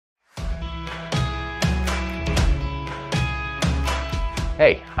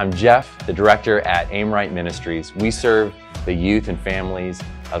Hey, I'm Jeff, the director at Aimright Ministries. We serve the youth and families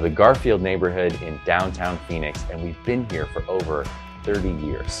of the Garfield neighborhood in downtown Phoenix, and we've been here for over 30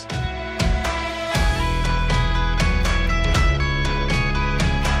 years.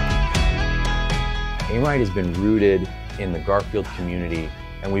 Aimright has been rooted in the Garfield community,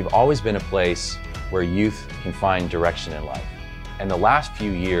 and we've always been a place where youth can find direction in life. And the last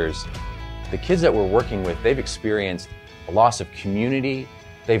few years, the kids that we're working with, they've experienced a loss of community,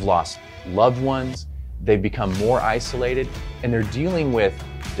 they've lost loved ones, they've become more isolated, and they're dealing with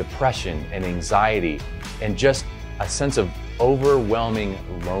depression and anxiety and just a sense of overwhelming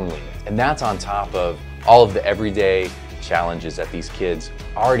loneliness. And that's on top of all of the everyday challenges that these kids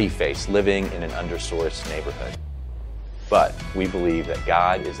already face living in an undersourced neighborhood. But we believe that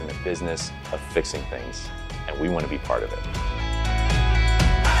God is in the business of fixing things, and we want to be part of it.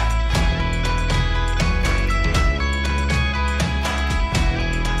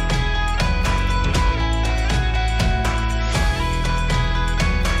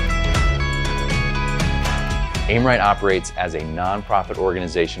 Aimright operates as a nonprofit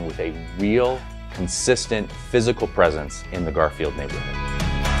organization with a real, consistent physical presence in the Garfield neighborhood.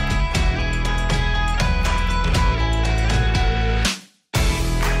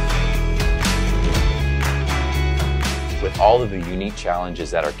 With all of the unique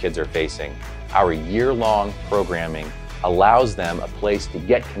challenges that our kids are facing, our year-long programming allows them a place to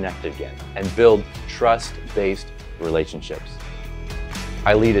get connected again and build trust-based relationships.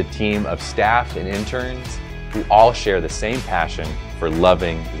 I lead a team of staff and interns who all share the same passion for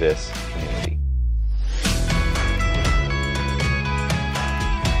loving this community.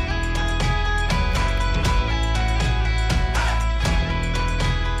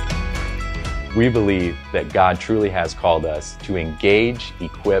 We believe that God truly has called us to engage,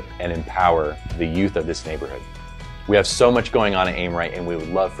 equip, and empower the youth of this neighborhood. We have so much going on at Aimright, and we would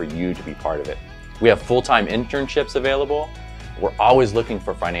love for you to be part of it. We have full-time internships available. We're always looking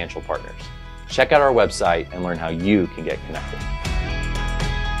for financial partners. Check out our website and learn how you can get connected.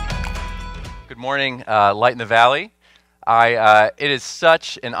 Good morning, Light in the Valley. It is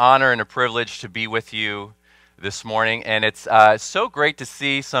such an honor and a privilege to be with you this morning, and it's so great to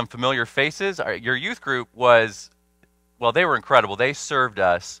see some familiar faces. Your youth group they were incredible. They served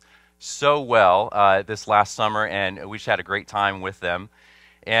us so well this last summer, and we just had a great time with them.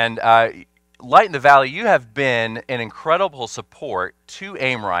 And Light in the Valley, you have been an incredible support to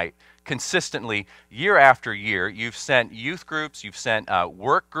Aimright consistently year after year. You've sent youth groups, you've sent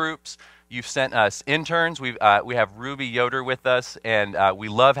work groups, you've sent us interns. We have Ruby Yoder with us, and we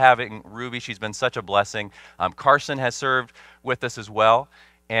love having Ruby. She's been such a blessing. Carson has served with us as well,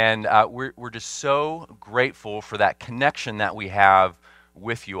 and we're just so grateful for that connection that we have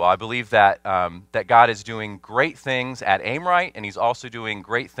with you all. I believe that that God is doing great things at Aimright, and He's also doing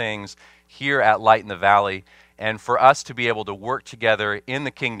great things here at Light in the Valley. And for us to be able to work together in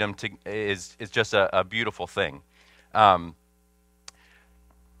the kingdom is just a beautiful thing. I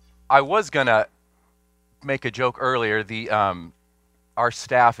was going to make a joke earlier. Our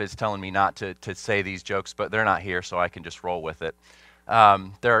staff is telling me not to say these jokes, but they're not here, so I can just roll with it.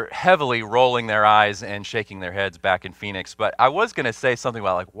 They're heavily rolling their eyes and shaking their heads back in Phoenix. But I was going to say something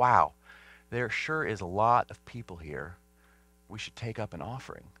about like, wow, there sure is a lot of people here. We should take up an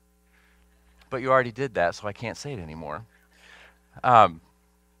offering. But you already did that, so I can't say it anymore.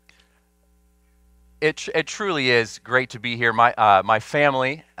 It truly is great to be here. My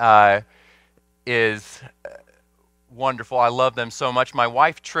family is wonderful. I love them so much. My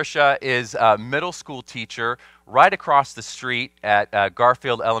wife, Tricia, is a middle school teacher right across the street at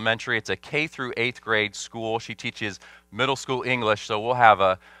Garfield Elementary. It's a K through 8th grade school. She teaches middle school English, so we'll have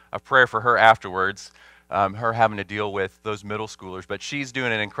a prayer for her afterwards. Her having to deal with those middle schoolers, but she's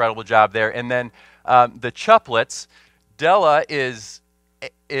doing an incredible job there. And then the Chupplets, Della is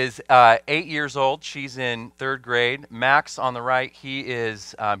 8 years old. She's in 3rd grade. Max on the right,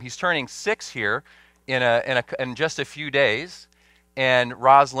 he's turning 6 here in just a few days, and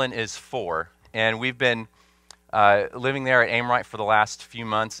Roslyn is 4. And we've been living there at Aimright for the last few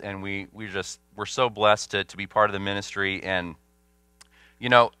months, and we're so blessed to be part of the ministry. And you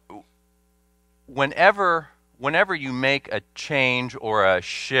know, Whenever you make a change or a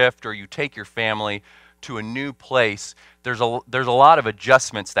shift, or you take your family to a new place, there's a lot of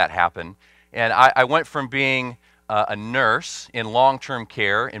adjustments that happen. And I went from being a nurse in long-term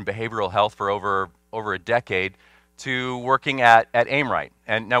care in behavioral health for over a decade to working at Aimright.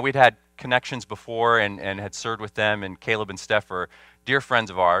 And now we'd had connections before and had served with them, and Caleb and Steph are dear friends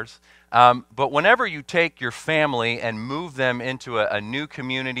of ours. But whenever you take your family and move them into a new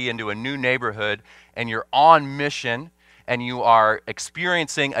community, into a new neighborhood, and you're on mission, and you are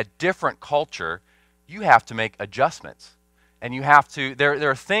experiencing a different culture, you have to make adjustments. And you have to, there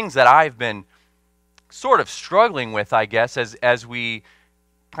are things that I've been sort of struggling with, I guess, as we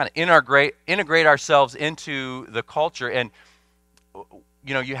kind of integrate ourselves into the culture. And,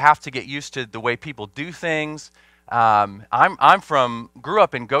 you know, you have to get used to the way people do things. Grew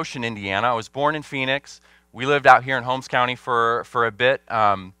up in Goshen, Indiana. I was born in Phoenix. We lived out here in Holmes County for a bit.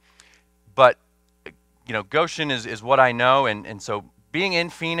 But, you know, Goshen is what I know. And so being in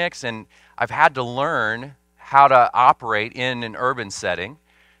Phoenix, and I've had to learn how to operate in an urban setting.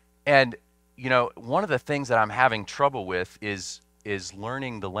 And, you know, one of the things that I'm having trouble with is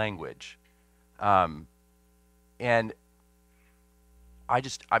learning the language. And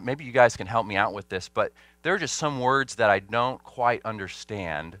maybe you guys can help me out with this, but there are just some words that I don't quite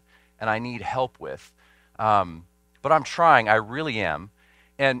understand and I need help with. But I'm trying, I really am.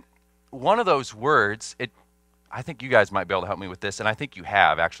 And one of those words, I think you guys might be able to help me with this, and I think you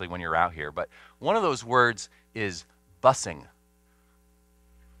have actually when you're out here, but one of those words is busing.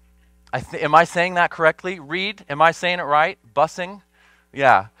 Am I saying that correctly? Reed, am I saying it right? Busing?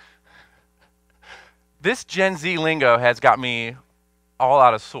 Yeah. This Gen Z lingo has got me all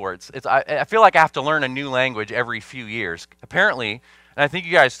out of sorts. I feel like I have to learn a new language every few years. Apparently, and I think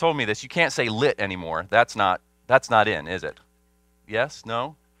you guys told me this, you can't say lit anymore. That's not in, is it? Yes?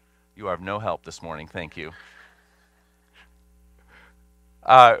 No? You have no help this morning. Thank you.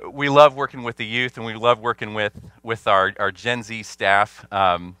 We love working with the youth, and we love working with our Gen Z staff.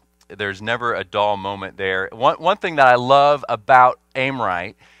 There's never a dull moment there. One thing that I love about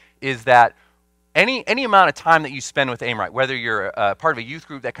AimRight is that any amount of time that you spend with AimRight, whether you're part of a youth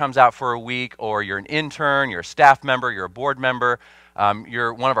group that comes out for a week, or you're an intern, you're a staff member, you're a board member,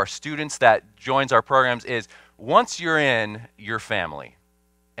 you're one of our students that joins our programs, is once you're in, you're family.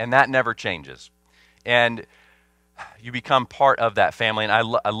 And that never changes. And you become part of that family. And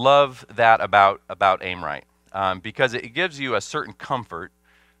I love that about AimRight, because it gives you a certain comfort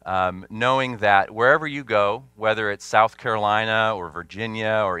knowing that wherever you go, whether it's South Carolina or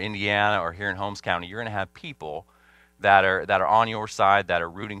Virginia or Indiana or here in Holmes County, you're going to have people that are on your side, that are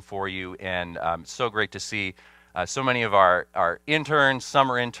rooting for you. And it's so great to see so many of our interns,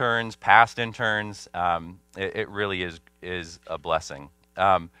 summer interns, past interns. It really is a blessing.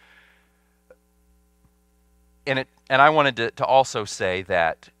 And I wanted to also say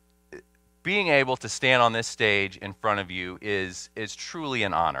that being able to stand on this stage in front of you is truly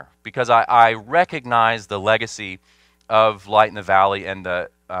an honor, because I recognize the legacy of Light in the Valley and the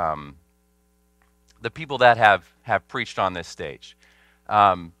people that have preached on this stage.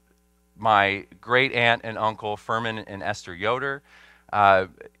 My great aunt and uncle, Furman and Esther Yoder.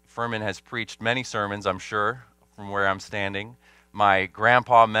 Furman has preached many sermons, I'm sure, from where I'm standing. My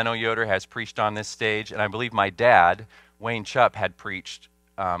grandpa, Menno Yoder, has preached on this stage, and I believe my dad, Wayne Chupp, had preached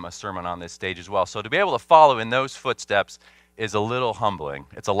a sermon on this stage as well. So to be able to follow in those footsteps is a little humbling.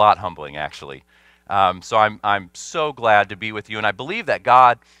 It's a lot humbling, actually. So I'm so glad to be with you, and I believe that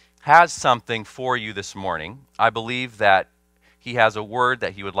God has something for you this morning. I believe that He has a word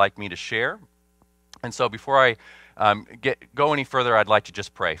that He would like me to share. And so before I go any further, I'd like to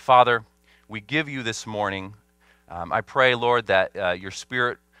just pray. Father, we give you this morning. I pray, Lord, that your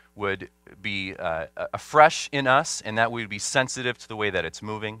Spirit would be afresh in us, and that we would be sensitive to the way that it's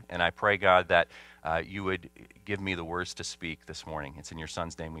moving. And I pray, God, that you would give me the words to speak this morning. It's in your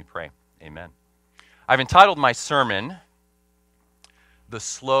Son's name we pray. Amen. I've entitled my sermon, "The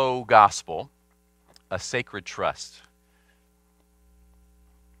Slow Gospel, a Sacred Trust."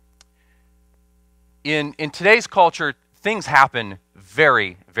 In today's culture, things happen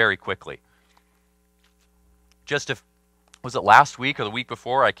very, very quickly. Was it last week or the week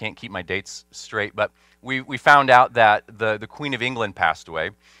before? I can't keep my dates straight, but we found out that the Queen of England passed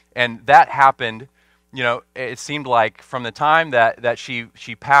away, and that happened. You know, it seemed like from the time that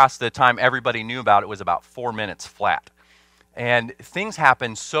she passed, the time everybody knew about it was about 4 minutes flat. And things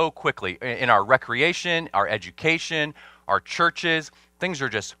happen so quickly in our recreation, our education, our churches. Things are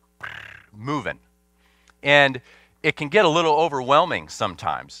just moving, and it can get a little overwhelming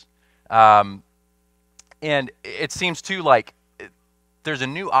sometimes. And it seems too like there's a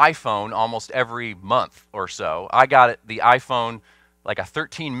new iPhone almost every month or so. I got the iPhone, like a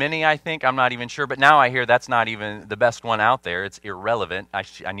 13 mini, I think. I'm not even sure. But now I hear that's not even the best one out there. It's irrelevant.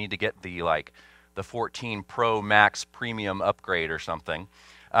 I need to get the 14 Pro Max Premium upgrade or something.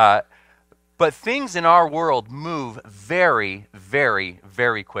 But things in our world move very, very,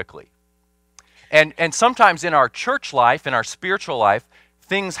 very quickly. And sometimes in our church life, in our spiritual life,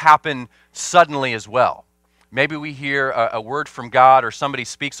 things happen suddenly as well. Maybe we hear a word from God, or somebody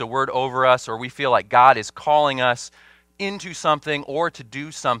speaks a word over us, or we feel like God is calling us into something or to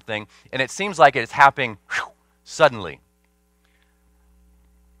do something, and it seems like it's happening suddenly.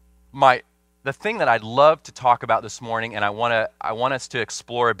 The thing that I'd love to talk about this morning, and I want us to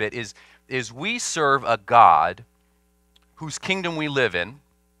explore a bit, is we serve a God whose kingdom we live in.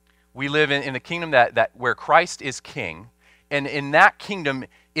 We live in the kingdom that where Christ is king, and in that kingdom,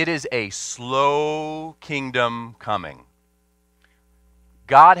 it is a slow kingdom coming.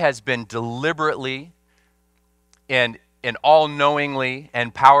 God has been deliberately and all-knowingly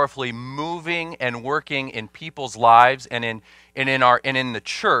and powerfully moving and working in people's lives and in the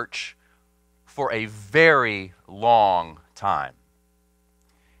church for a very long time.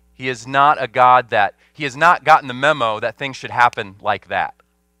 He is not a God that, he has not gotten the memo that things should happen like that.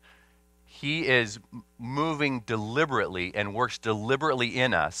 He is moving deliberately and works deliberately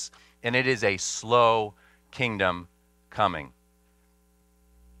in us, and it is a slow kingdom coming.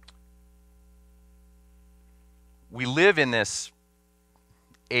 We live in this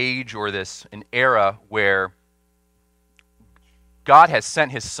age or an era where God has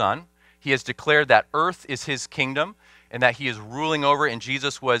sent his Son. He has declared that earth is his kingdom and that he is ruling over it, and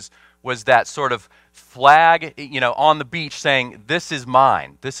Jesus was that sort of flag, on the beach saying, this is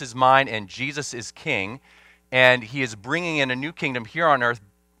mine, and Jesus is king, and he is bringing in a new kingdom here on earth.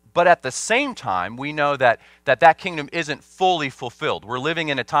 But at the same time, we know that kingdom isn't fully fulfilled. We're living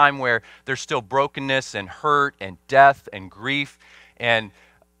in a time where there's still brokenness and hurt and death and grief, and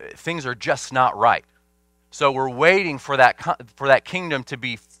things are just not right. So we're waiting for that kingdom to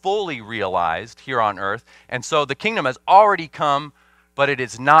be fully realized here on earth. And so the kingdom has already come, but it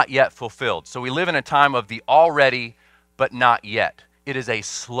is not yet fulfilled. So we live in a time of the already, but not yet. It is a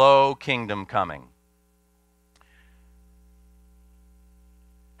slow kingdom coming.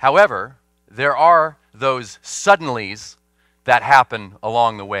 However, there are those suddenlies that happen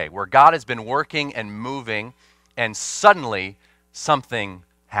along the way, where God has been working and moving, and suddenly something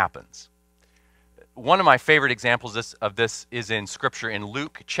happens. One of my favorite examples of this is in Scripture in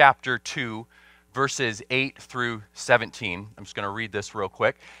Luke chapter 2, verses 8 through 17. I'm just going to read this real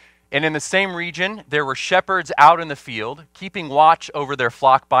quick. And in the same region, there were shepherds out in the field, keeping watch over their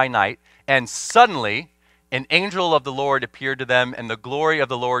flock by night, and suddenly an angel of the Lord appeared to them, and the glory of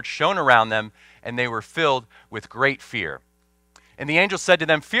the Lord shone around them, and they were filled with great fear. And the angel said to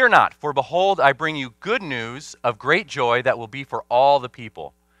them, "Fear not, for behold, I bring you good news of great joy that will be for all the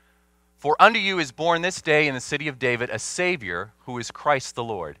people. For unto you is born this day in the city of David a Savior, who is Christ the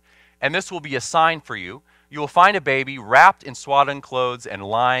Lord. And this will be a sign for you. You will find a baby wrapped in swaddling clothes and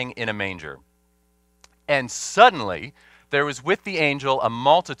lying in a manger." And suddenly there was with the angel a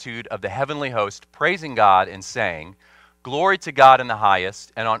multitude of the heavenly host, praising God and saying, "Glory to God in the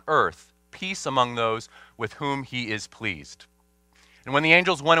highest, and on earth peace among those with whom he is pleased." And when the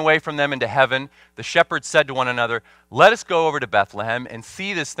angels went away from them into heaven, the shepherds said to one another, "Let us go over to Bethlehem and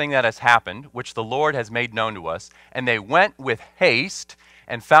see this thing that has happened, which the Lord has made known to us." And they went with haste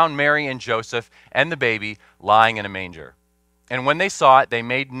and found Mary and Joseph and the baby lying in a manger. And when they saw it, they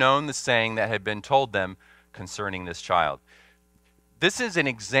made known the saying that had been told them concerning this child. This is an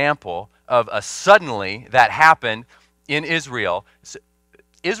example of a suddenly that happened in Israel.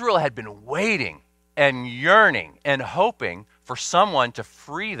 Israel had been waiting and yearning and hoping for someone to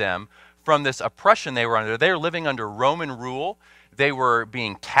free them from this oppression they were under. They were living under Roman rule. They were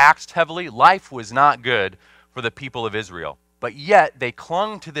being taxed heavily. Life was not good for the people of Israel. But yet they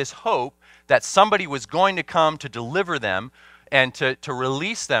clung to this hope that somebody was going to come to deliver them and to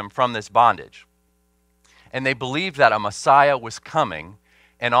release them from this bondage. And they believed that a Messiah was coming.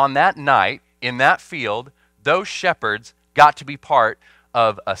 And on that night, in that field, those shepherds got to be part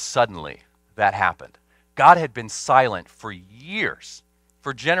of a suddenly that happened. God had been silent for years,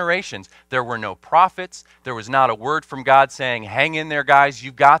 for generations. There were no prophets. There was not a word from God saying, "Hang in there, guys,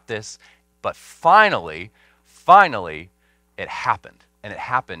 you got this." But finally, it happened. And it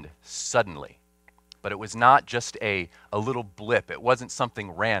happened suddenly. But it was not just a little blip. It wasn't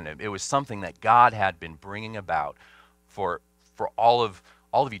something random. It was something that God had been bringing about for all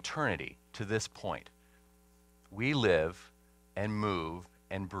of eternity to this point. We live and move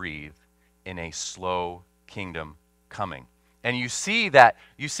and breathe in a slow kingdom coming. And you see that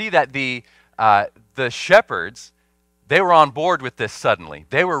the shepherds, they were on board with this suddenly.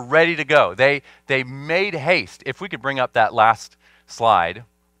 They were ready to go. They made haste. If we could bring up that last slide.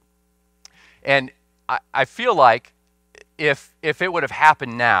 And I feel like if it would have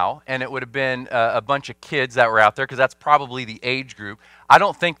happened now, and it would have been a bunch of kids that were out there, because that's probably the age group, I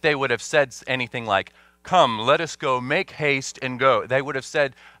don't think they would have said anything like, "Come, let us go, make haste and go." They would have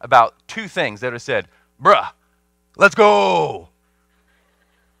said about two things. They would have said, "Bruh, let's go."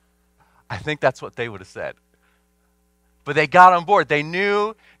 I think that's what they would have said. But they got on board. They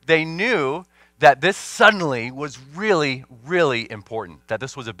knew that this suddenly was really, really important, that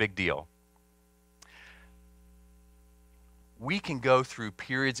this was a big deal. We can go through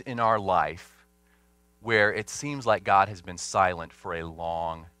periods in our life where it seems like God has been silent for a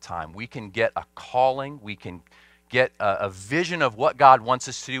long time. We can get a calling. We can get a vision of what God wants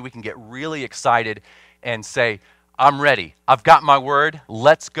us to do. We can get really excited and say, I'm ready. I've got my word.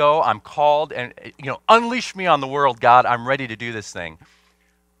 Let's go. I'm called. And, unleash me on the world, God. I'm ready to do this thing.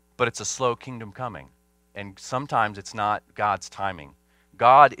 But it's a slow kingdom coming. And sometimes it's not God's timing.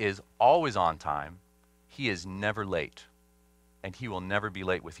 God is always on time. He is never late. And he will never be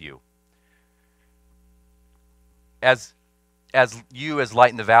late with you. As you, as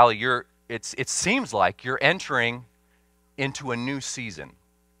Light in the Valley, it seems like you're entering into a new season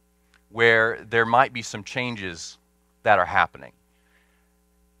where there might be some changes that are happening.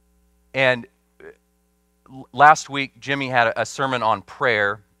 And last week, Jimmy had a sermon on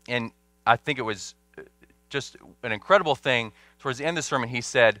prayer, and I think it was just an incredible thing. Towards the end of the sermon, he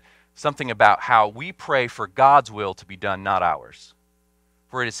said something about how we pray for God's will to be done, not ours.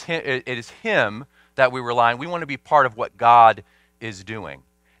 For it is Him that we rely on. We want to be part of what God is doing.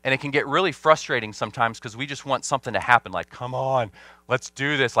 And it can get really frustrating sometimes because we just want something to happen, like, come on, let's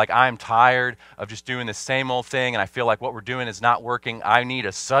do this. Like, I'm tired of just doing the same old thing, and I feel like what we're doing is not working. I need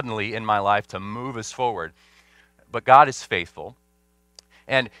a suddenly in my life to move us forward. But God is faithful.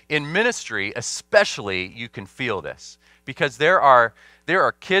 And in ministry, especially, you can feel this. Because there are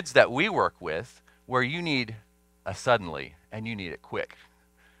kids that we work with where you need a suddenly, and you need it quick.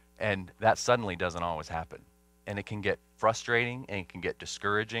 And that suddenly doesn't always happen. And it can get frustrating, and it can get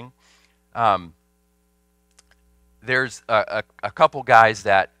discouraging. There's a couple guys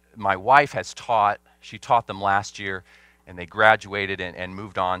that my wife has taught. She taught them last year, and they graduated and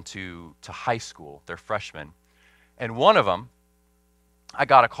moved on to high school. They're freshmen. And one of them, I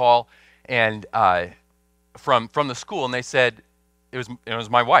got a call and from the school, and they said, it was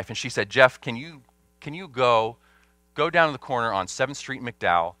my wife, and she said, Jeff, can you go down to the corner on 7th Street,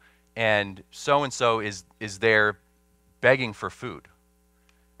 McDowell, and so is there begging for food.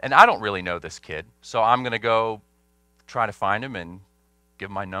 And I don't really know this kid, so I'm going to go try to find him and give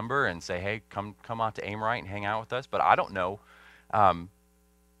him my number and say, hey, come out to Aimrite and hang out with us. But I don't know him.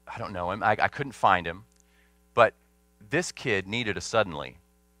 I couldn't find him. But this kid needed a suddenly.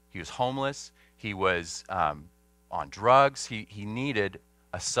 He was homeless. He was on drugs. He needed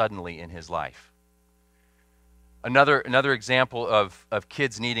a suddenly in his life. Another example of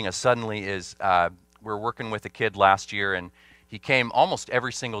kids needing a suddenly is we're working with a kid last year, and he came almost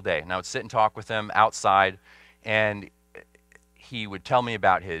every single day. And I would sit and talk with him outside, and he would tell me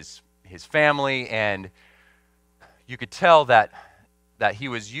about his family, and you could tell that he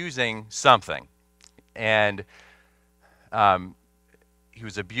was using something. And he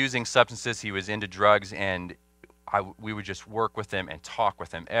was abusing substances, he was into drugs, and we would just work with him and talk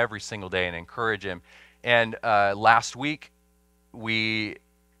with him every single day and encourage him. And last week, we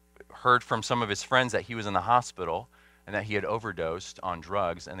heard from some of his friends that he was in the hospital and that he had overdosed on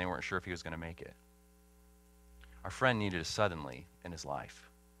drugs, and they weren't sure if he was going to make it. Our friend needed a suddenly in his life.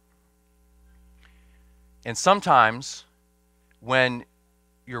 And sometimes when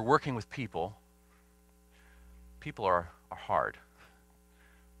you're working with people are hard.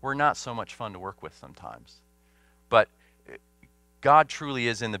 We're not so much fun to work with sometimes. But God truly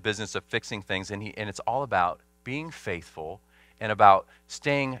is in the business of fixing things, and it's all about being faithful and about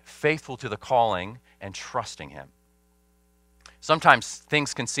staying faithful to the calling and trusting Him. Sometimes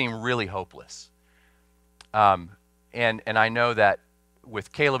things can seem really hopeless. And I know that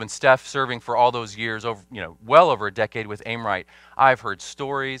with Caleb and Steph serving for all those years, well over a decade with Aimrite, I've heard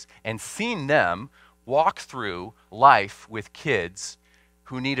stories and seen them walk through life with kids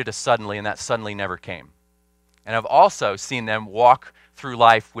who needed a suddenly, and that suddenly never came. And I've also seen them walk through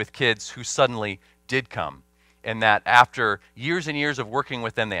life with kids who suddenly did come. And that after years and years of working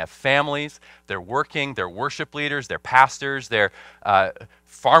with them, they have families, they're working, they're worship leaders, they're pastors, they're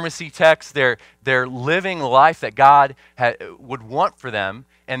pharmacy techs, they're living the life that God would want for them,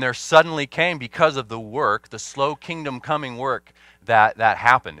 and there suddenly came because of the work, the slow kingdom coming work that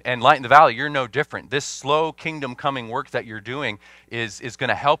happened. And Light in the Valley, you're no different. This slow kingdom coming work that you're doing is going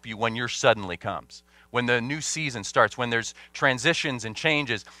to help you when your suddenly comes. When the new season starts, when there's transitions and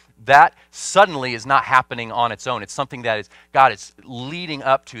changes, that suddenly is not happening on its own. It's something that God is leading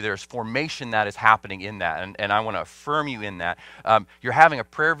up to. There's formation that is happening in that, and I want to affirm you in that. You're having a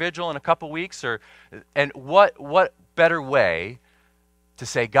prayer vigil in a couple weeks, and what better way to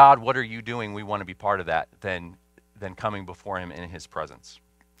say, God, what are you doing? We want to be part of that than coming before Him in His presence.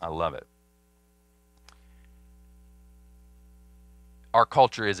 I love it. our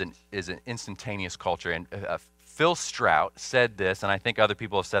culture is an instantaneous culture. And Phil Strout said this, and I think other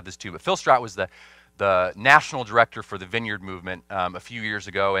people have said this too, but Phil Strout was the national director for the Vineyard Movement a few years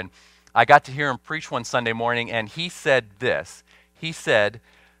ago, and I got to hear him preach one Sunday morning, and he said this. He said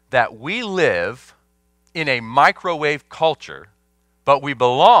that we live in a microwave culture, but we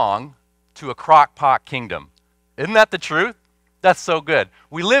belong to a crock-pot kingdom. Isn't that the truth? That's so good.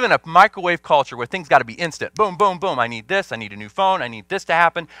 We live in a microwave culture where things got to be instant. Boom, boom, boom. I need this. I need a new phone. I need this to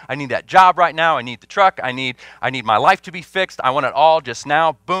happen. I need that job right now. I need the truck. I need my life to be fixed. I want it all just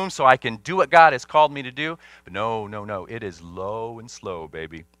now. Boom, so I can do what God has called me to do. But no, no, no. It is low and slow,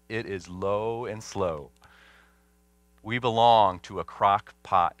 baby. It is low and slow. We belong to a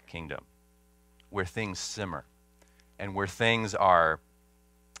crock-pot kingdom where things simmer and where things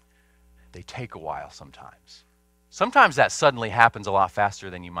they take a while sometimes. Sometimes that suddenly happens a lot faster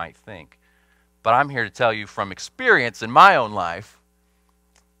than you might think. But I'm here to tell you from experience in my own life,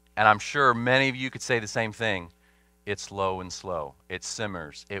 and I'm sure many of you could say the same thing, it's low and slow. It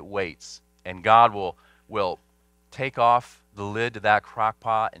simmers, it waits, and God will take off the lid to that crock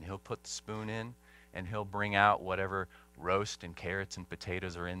pot, and he'll put the spoon in, and he'll bring out whatever roast and carrots and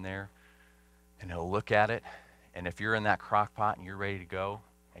potatoes are in there, and he'll look at it, and if you're in that crock pot and you're ready to go,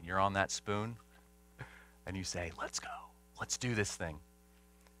 and you're on that spoon, and you say, let's go, let's do this thing.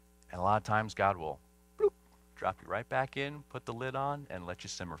 And a lot of times God will bloop, drop you right back in, put the lid on, and let you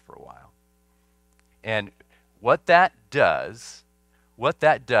simmer for a while. And what that does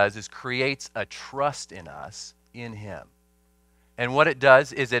is creates a trust in us, in him. And what it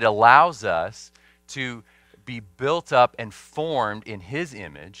does is it allows us to be built up and formed in his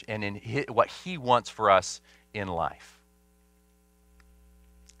image and in what he wants for us in life.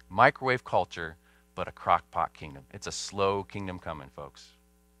 Microwave culture, but a crock-pot kingdom. It's a slow kingdom coming, folks.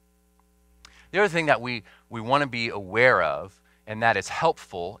 The other thing that we want to be aware of, and that is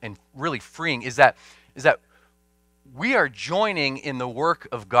helpful and really freeing, is that we are joining in the work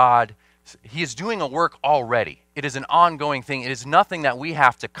of God. He is doing a work already. It is an ongoing thing. It is nothing that we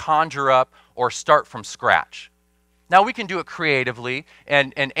have to conjure up or start from scratch. Now, we can do it creatively,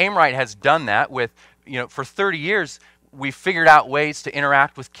 and Aimrite has done that with, for 30 years, we've figured out ways to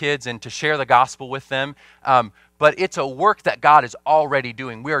interact with kids and to share the gospel with them. But it's a work that God is already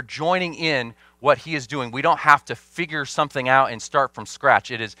doing. We are joining in what he is doing. We don't have to figure something out and start from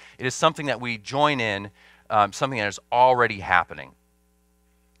scratch. It is something that we join in, something that is already happening.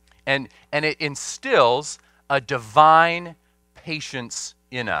 And it instills a divine patience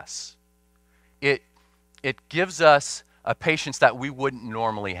in us. It gives us a patience that we wouldn't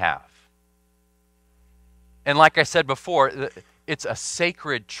normally have. And like I said before, it's a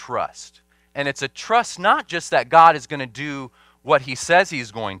sacred trust. And it's a trust not just that God is going to do what he says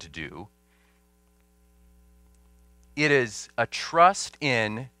he's going to do. It is a trust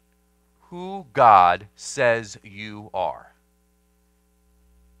in who God says you are.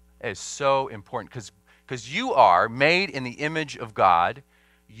 It is so important because you are made in the image of God.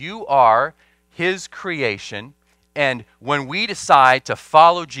 You are his creation. And when we decide to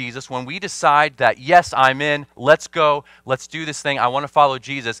follow Jesus, when we decide that, yes, I'm in, let's go, let's do this thing, I want to follow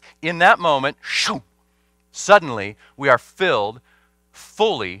Jesus, in that moment, suddenly we are filled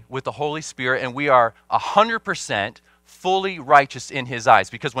fully with the Holy Spirit, and we are 100% fully righteous in his eyes.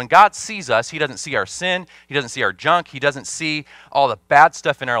 Because when God sees us, he doesn't see our sin, he doesn't see our junk, he doesn't see all the bad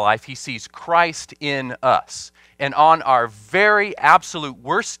stuff in our life, he sees Christ in us. And on our very absolute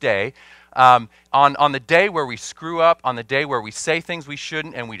worst day, on the day where we screw up, on the day where we say things we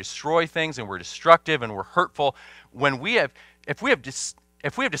shouldn't, and we destroy things, and we're destructive, and we're hurtful, if we have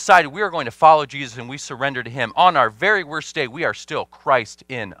decided we are going to follow Jesus and we surrender to him, on our very worst day, we are still Christ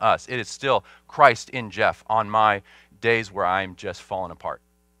in us. It is still Christ in Jeff on my days where I'm just falling apart.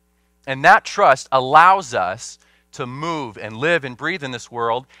 And that trust allows us to move and live and breathe in this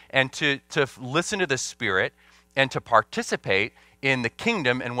world, and to listen to the Spirit, and to participate in the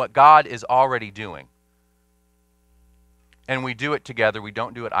kingdom and what God is already doing. And we do it together. We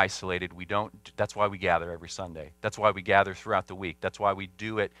don't do it isolated. That's why we gather every Sunday. That's why we gather throughout the week. That's why we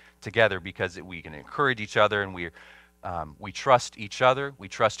do it together, because we can encourage each other, and we trust each other. We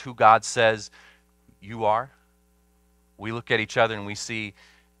trust who God says you are. We look at each other and we see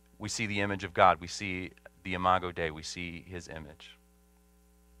the image of God. We see the Imago Dei. We see his image.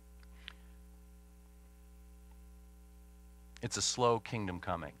 It's a slow kingdom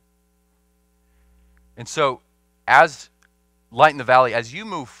coming. And so, as Light in the Valley, as you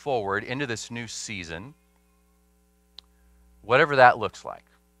move forward into this new season, whatever that looks like,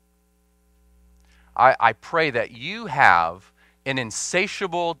 I pray that you have an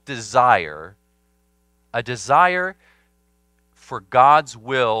insatiable desire, a desire for God's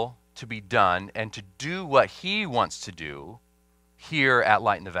will to be done and to do what he wants to do here at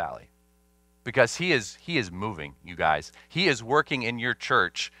Light in the Valley. Because he is moving, you guys. He is working in your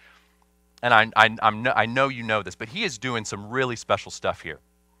church, and I know you know this, but he is doing some really special stuff here.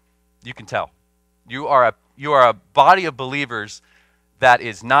 You can tell. You are a body of believers that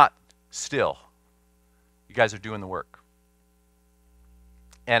is not still. You guys are doing the work.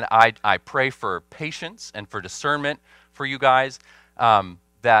 And I pray for patience and for discernment for you guys,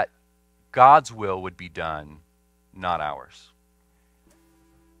 that God's will would be done, not ours.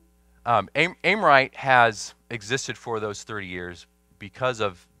 Amrite has existed for those 30 years because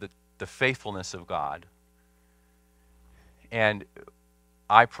of the faithfulness of God. And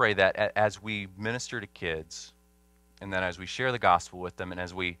I pray that as we minister to kids, and then as we share the gospel with them, and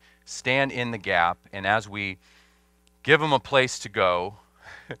as we stand in the gap, and as we give them a place to go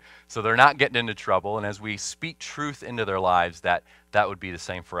so they're not getting into trouble, and as we speak truth into their lives, that would be the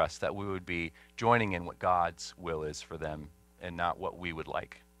same for us, that we would be joining in what God's will is for them and not what we would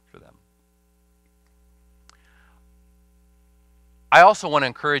like for them. I also want to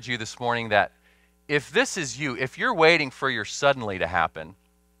encourage you this morning that if this is you, if you're waiting for your suddenly to happen,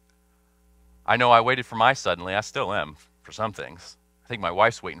 I know I waited for my suddenly, I still am for some things. I think my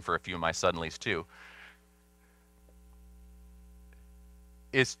wife's waiting for a few of my suddenlies too.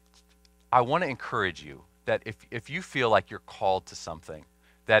 I want to encourage you that if you feel like you're called to something,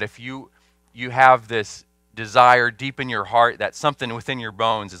 that if you have this desire deep in your heart, that something within your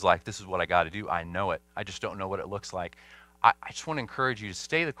bones is like, this is what I got to do, I know it, I just don't know what it looks like. I just want to encourage you to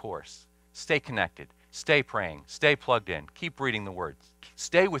stay the course, stay connected, stay praying, stay plugged in, keep reading the Word,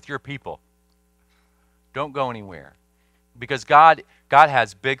 stay with your people. Don't go anywhere, because God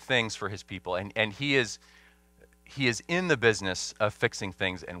has big things for his people, and he is in the business of fixing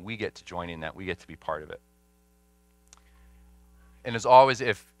things, and we get to join in that. We get to be part of it. And as always,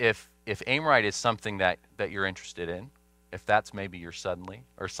 if Amrite is something that you're interested in, if that's maybe your suddenly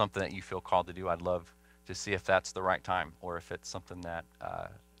or something that you feel called to do, I'd love to see if that's the right time or if it's something that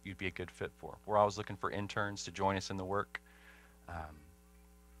you'd be a good fit for. We're always looking for interns to join us in the work,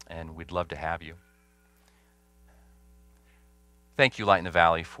 and we'd love to have you. Thank you, Light in the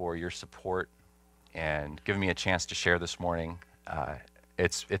Valley, for your support and giving me a chance to share this morning.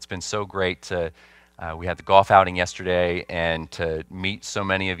 It's been so great to, we had the golf outing yesterday, and to meet so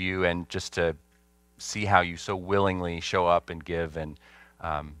many of you and just to see how you so willingly show up and give and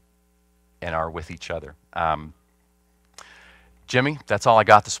are with each other. Jimmy, that's all I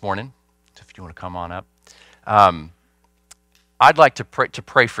got this morning. So if you want to come on up. I'd like to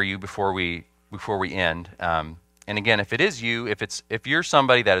pray for you before we end. And again, if it is you, if you're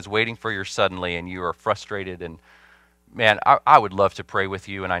somebody that is waiting for your suddenly and you are frustrated, and man, I would love to pray with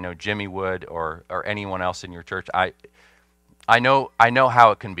you, and I know Jimmy would, or anyone else in your church. I know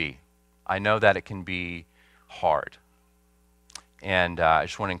how it can be. I know that it can be hard, and I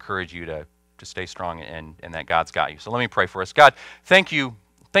just want to encourage you to stay strong and that God's got you. So let me pray for us. God, thank you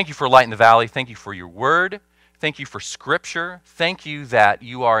for Light in the Valley. Thank you for your Word. Thank you for Scripture. Thank you that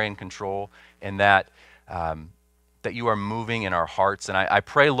you are in control and that you are moving in our hearts. And I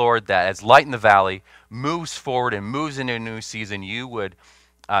pray, Lord, that as Light in the Valley moves forward and moves into a new season, you would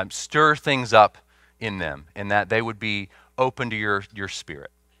stir things up in them, and that they would be open to your Spirit.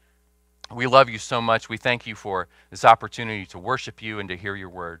 We love you so much. We thank you for this opportunity to worship you and to hear your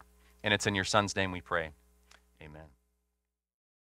word. And it's in your Son's name we pray. Amen.